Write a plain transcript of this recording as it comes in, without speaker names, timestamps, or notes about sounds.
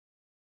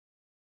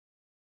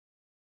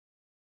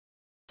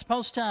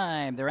post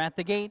time. They're at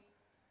the gate.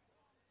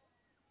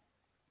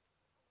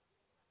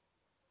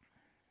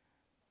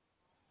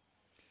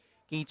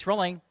 Gates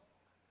rolling.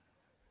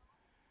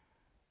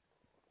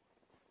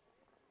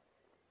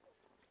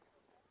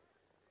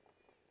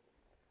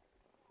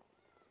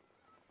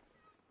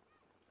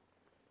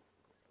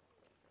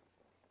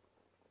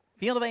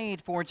 Field of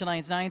 8 for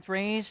tonight's 9th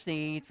race.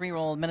 The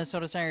 3-year-old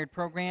Minnesota sired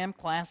program,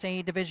 Class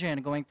A division,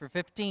 going for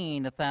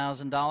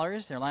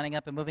 $15,000. They're lining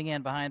up and moving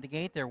in behind the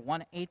gate. They're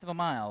 1/8 of a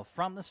mile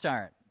from the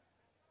start.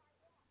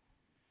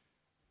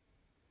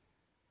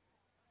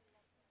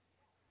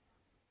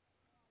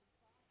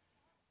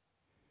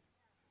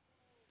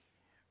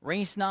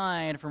 Race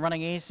 9 from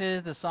Running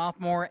Aces, the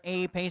sophomore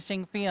A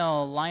pacing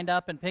field, lined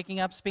up and picking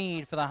up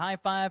speed for the High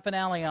Five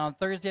finale on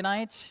Thursday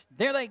night.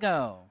 There they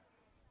go.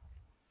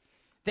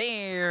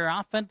 They're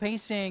off and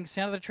pacing.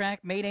 Center of the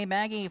track, Mayday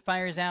Maggie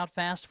fires out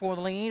fast for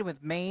the lead,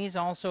 with Mays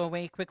also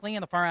away quickly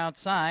on the far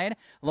outside.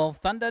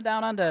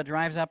 Alilthundadownunda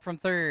drives up from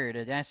third.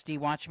 SD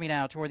Watch Me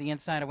Now toward the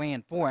inside away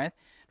in fourth.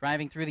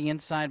 Driving through the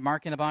inside,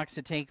 Mark in the box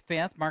to take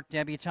fifth. Mark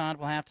Debutante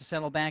will have to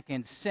settle back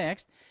in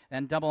sixth.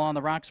 Then Double on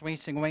the Rocks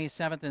racing away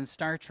seventh, and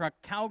Star Truck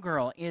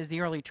Cowgirl is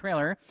the early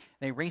trailer.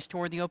 They race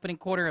toward the opening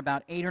quarter,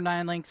 about 8 or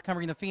 9 lengths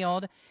covering the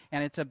field,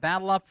 and it's a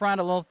battle up front.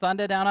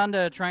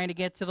 Alilthundadownunda trying to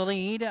get to the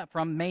lead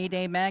from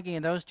Mayday Maggie,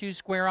 and those two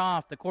square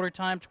off. The quarter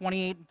time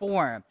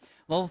 28-4.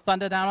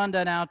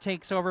 Alilthundadownunda now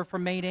takes over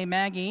from Mayday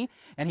Maggie,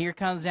 and here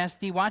comes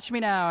SD Watch Me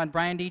Now, and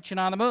Brian Deachin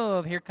on the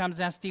move. Here comes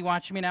SD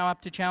Watch Me Now up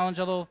to challenge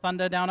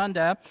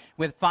Alilthundadownunda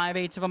with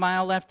 5/8 of a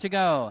mile left to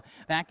go.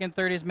 Back in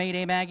third is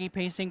Mayday Maggie,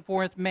 pacing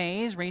fourth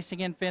Mays. Racing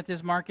in fifth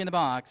is Mark in the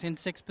box. In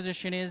sixth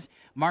position is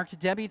Mark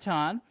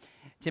Debutante.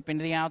 Tipping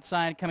to the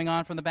outside, coming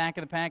on from the back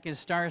of the pack is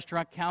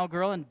Starstruck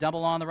Cowgirl, and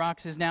Double on the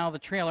Rocks is now the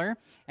trailer,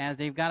 as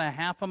they've got a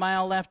half a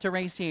mile left to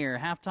race here.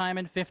 Halftime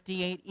in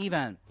 58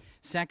 even.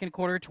 Second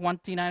quarter,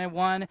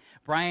 29-1.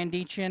 Brian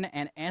Deachin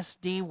and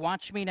SD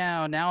Watch Me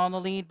Now. Now on the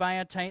lead by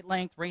a tight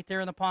length. Right there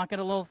in the pocket,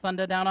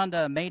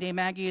 Alilthundadownunda. Mayday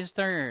Maggie is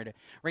third.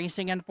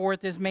 Racing in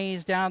fourth is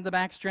Mays down the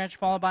backstretch,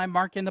 followed by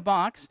Mark in the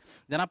box.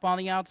 Then up on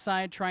the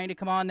outside, trying to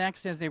come on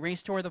next as they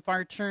race toward the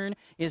far turn,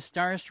 is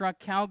Starstruck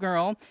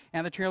Cowgirl.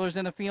 And the trailers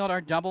in the field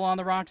are Double on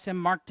the Rocks and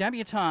Mark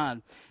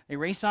Debutante. They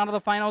race onto the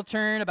final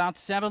turn, about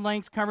 7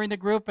 lengths covering the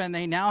group, and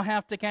they now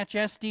have to catch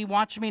SD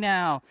Watch Me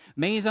Now.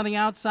 Mays on the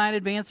outside,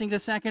 advancing to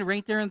second.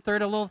 Right there in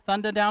third,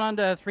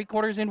 Alilthundadownunda,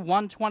 3/4 in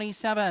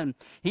 1:27.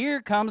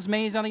 Here comes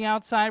Mays on the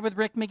outside with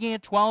Rick McGee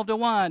at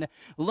 12-1.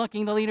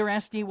 Looking the leader,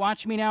 SD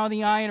Watch Me Now in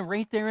the eye, and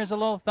right there is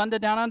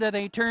Alilthundadownunda.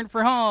 They turn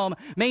for home.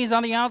 Mays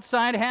on the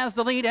outside has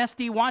the lead.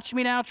 SD Watch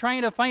Me Now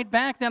trying to fight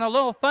back. Then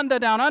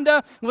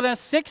Alilthundadownunda with a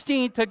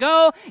 16th to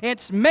go.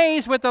 It's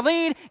Mays with the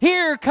lead.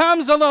 Here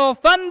comes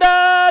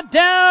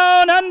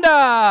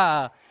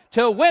Alilthundadownunda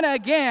to win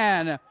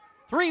again.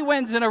 3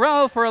 wins in a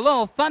row for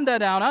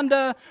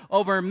Alilthundadownunda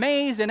over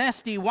Mays and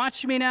SD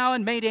Watch Me Now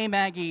and Mayday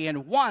Maggie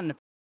in 1